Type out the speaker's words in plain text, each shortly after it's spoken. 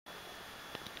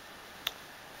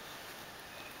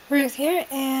Ruth here,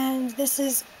 and this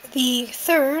is the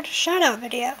third shout-out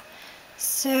video.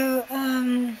 So,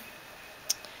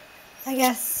 I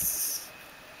guess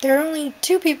there are only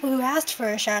two people who asked for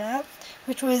a shout-out,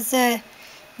 which was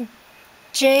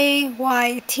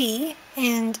JayYT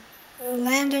and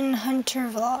Landon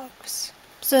HunterVloGs.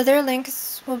 So their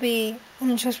links will be in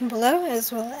the description below,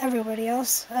 as will everybody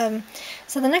else.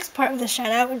 So the next part of the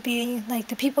shout-out would be like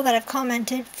the people that have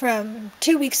commented from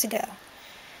 2 weeks ago.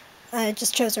 I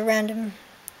just chose a random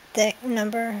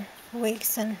number of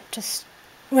weeks and just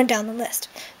went down the list,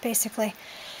 basically.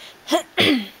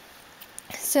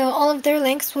 So all of their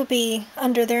links will be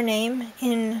under their name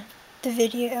in the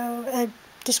video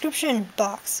description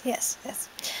box. Yes.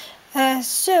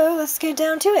 So let's get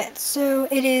down to it. So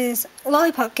it is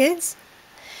Lollypopkids,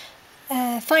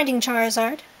 Finding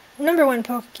Charizard, #1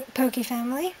 Poke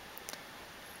Family,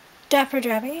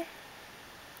 DapperDraBy,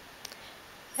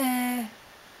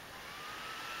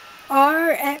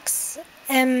 Rxmsey,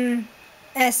 I'm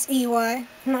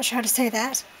not sure how to say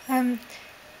that,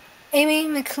 Amy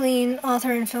McLean,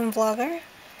 author and film vlogger,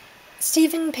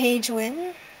 Stephen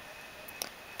page-winn,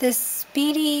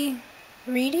 TheSPEEDYREIDY,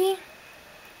 I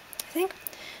think,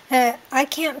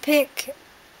 Ican'tpick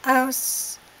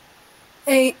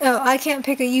I can't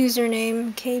pick a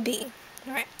username KB.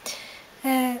 Alright.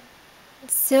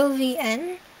 Sylvie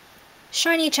N,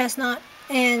 Shiny Chesnaught,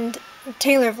 and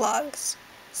TaylorVLOGs.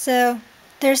 So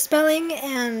their spelling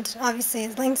and obviously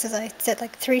links, as I said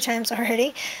like 3 times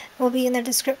already, will be in the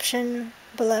description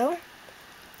below.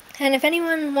 And if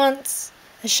anyone wants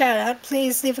a shout out,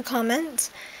 please leave a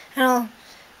comment and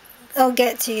I'll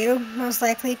get to you, most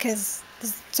likely, because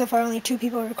so far only 2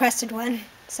 people requested one.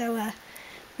 So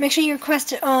make sure you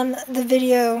request it on the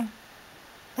video,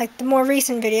 like the more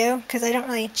recent video, because I don't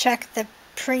really check the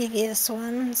previous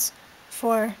ones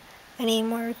for any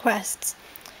more requests.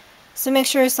 So make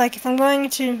sure it's like, if I'm going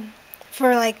to,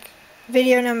 for like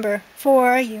video number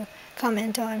 4, you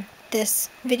comment on this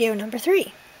video number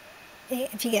 3,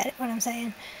 if you get what I'm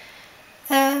saying.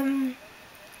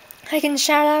 I can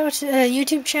shout out a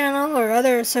YouTube channel or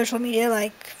other social media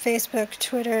like Facebook,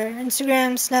 Twitter,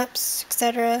 Instagram, Snaps,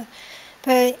 etc.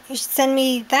 But you should send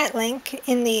me that link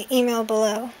in the email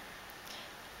below,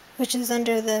 which is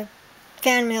under the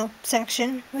fan mail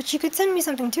section, which you could send me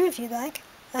something too if you'd like.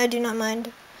 I do not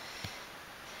mind.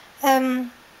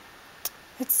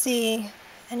 Let's see,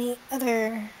 any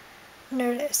other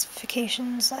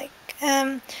notifications, like,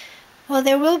 well,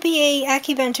 there will be a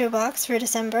Aki Bento box for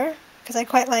December, because I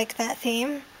quite like that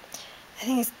theme. I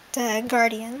think it's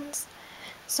Guardians.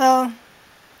 So,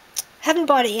 haven't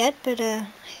bought it yet, but I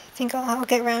think I'll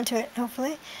get around to it,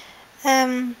 hopefully.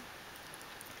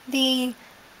 The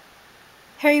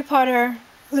Harry Potter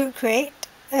Loot Crate,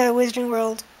 Wizarding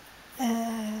World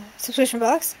subscription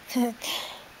box.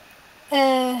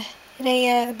 In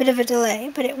a bit of a delay,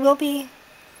 but it will be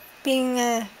being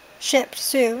shipped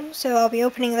soon, so I'll be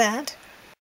opening that.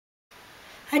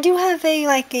 I do have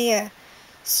a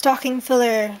stocking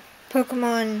filler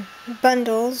Pokemon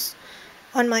bundles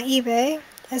on my eBay,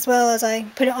 as well as I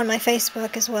put it on my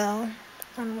Facebook as well,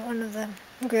 on one of the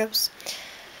groups.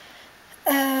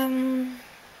 And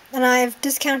I've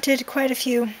discounted quite a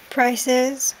few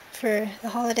prices for the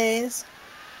holidays,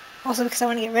 also because I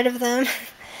want to get rid of them.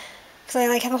 Because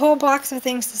I have a whole box of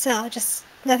things to sell, just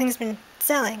nothing's been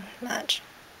selling much.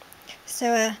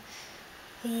 So,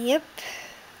 yep.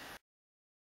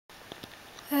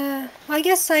 Well, I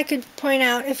guess I could point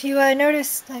out, if you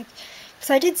noticed, because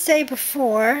I did say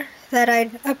before that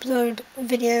I'd upload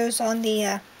videos on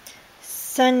the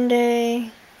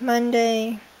Sunday,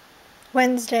 Monday,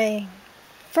 Wednesday,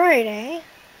 Friday.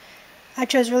 I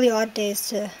chose really odd days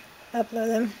to upload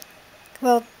them.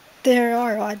 Well, there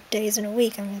are odd days in a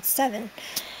week. I mean, it's 7.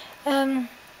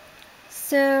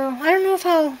 So I don't know if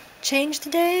I'll change the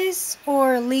days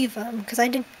or leave them, because I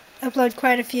did upload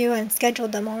quite a few and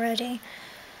scheduled them already.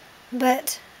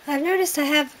 But I've noticed I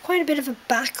have quite a bit of a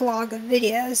backlog of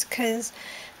videos, because,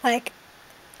 like,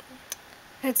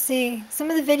 let's see,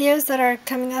 some of the videos that are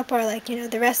coming up are like,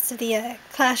 the rest of the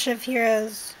Clash of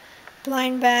Heroes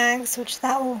blind bags, which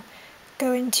that will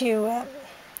go into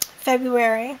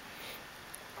February.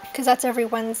 Because that's every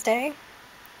Wednesday.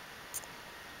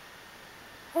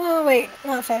 Oh, wait,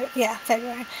 not February. Yeah,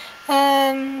 February.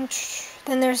 Then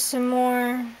there's some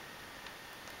more.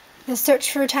 The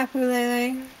Search for Tapu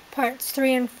Lele parts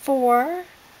 3 and 4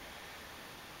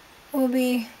 will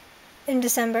be in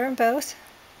December, both.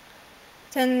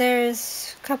 Then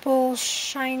there's a couple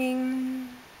Shining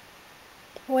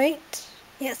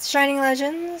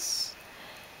Legends.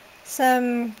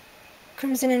 Some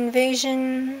Crimson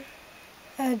Invasion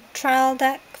trial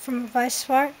deck from Vice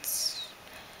Farts.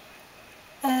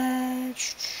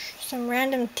 Some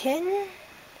random tin.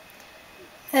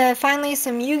 Finally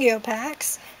some Yu-Gi-Oh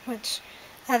packs, which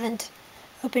I haven't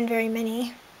opened very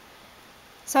many.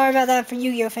 Sorry about that for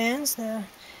Yu-Gi-Oh fans. For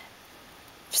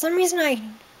some reason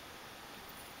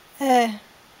I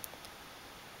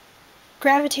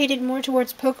gravitated more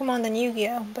towards Pokemon than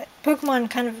Yu-Gi-Oh, but Pokemon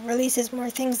kind of releases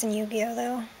more things than Yu-Gi-Oh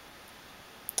though.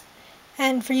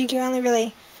 And for Yu-Gi-Oh I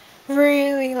only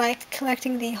really like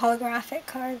collecting the holographic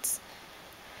cards.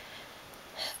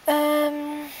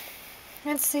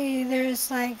 Let's see,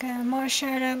 there's like a more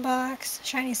Shadow box,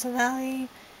 Shiny Sylvie,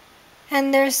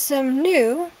 and there's some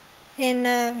new in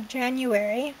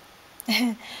January.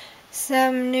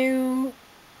 Some new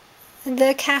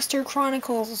The Caster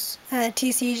Chronicles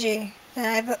TCG that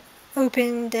I've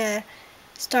opened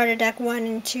Starter Deck 1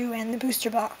 and 2 and the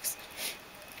booster box.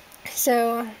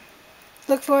 So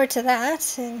look forward to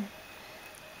that in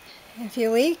a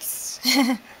few weeks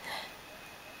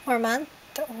or a month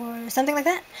or something like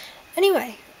that.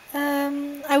 Anyway,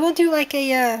 I will do like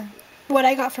a what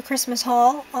I got for Christmas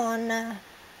haul on the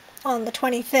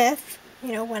 25th.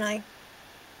 You know, when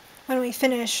we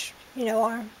finish, you know,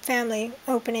 our family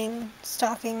opening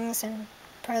stockings and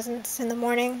presents in the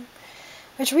morning,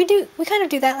 which we kind of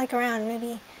do that like around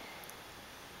maybe,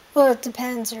 well, it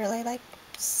depends really, like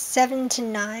 7 to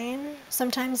 9,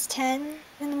 sometimes 10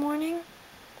 in the morning.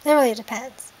 It really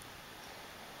depends.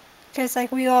 Because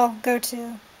like we all go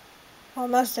to, well,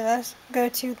 most of us go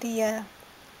to the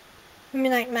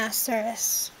midnight mass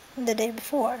service the day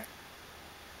before.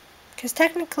 Because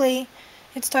technically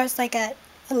it starts like at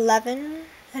 11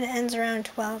 and it ends around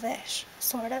 12-ish,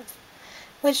 sort of.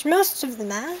 Which most of the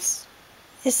mass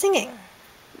is singing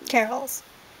carols,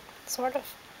 sort of.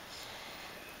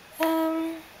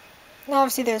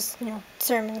 Obviously there's, you know,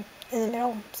 sermon in the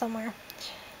middle somewhere.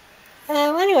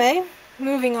 Anyway,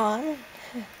 moving on.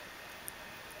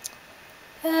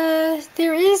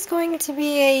 There is going to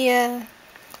be a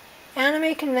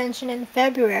anime convention in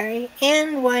February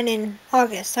and one in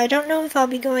August. So I don't know if I'll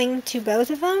be going to both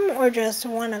of them or just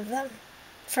one of them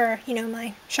for, you know,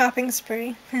 my shopping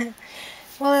spree.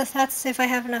 Well, that's if I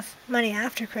have enough money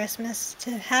after Christmas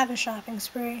to have a shopping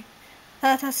spree.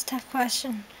 That's a tough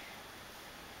question.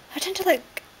 I tend to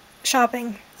like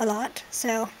shopping a lot,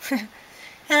 so...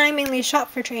 And I mainly shop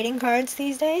for trading cards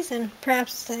these days, and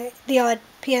perhaps the odd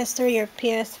PS3 or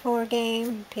PS4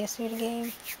 game, PS Vita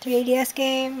game, 3DS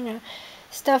game, you know,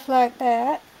 stuff like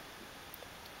that.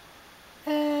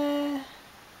 Well,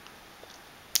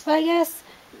 I guess,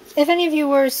 if any of you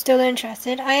were still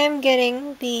interested, I am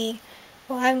getting the,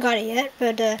 well, I haven't got it yet,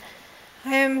 but I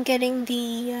am getting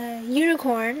the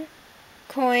unicorn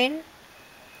coin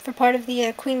for part of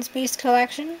the Queen's Beast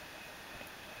collection.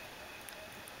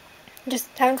 Just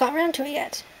haven't got around to it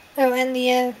yet. Oh, and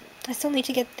I still need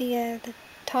to get the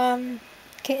Tom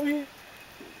Kitten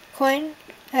coin,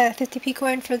 50p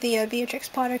coin for the Beatrix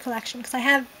Potter collection, because I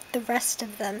have the rest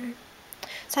of them.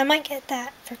 So I might get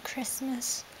that for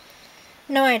Christmas.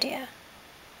 No idea.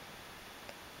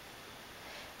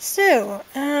 So,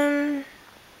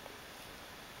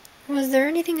 was there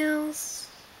anything else?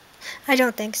 I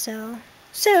don't think so.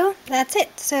 So, that's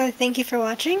it. So, thank you for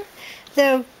watching.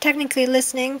 Though, technically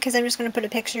listening, because I'm just going to put a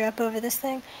picture up over this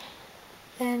thing.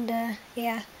 And,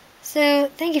 yeah. So,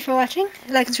 thank you for watching.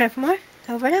 Like and subscribe for more.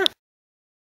 Over and out.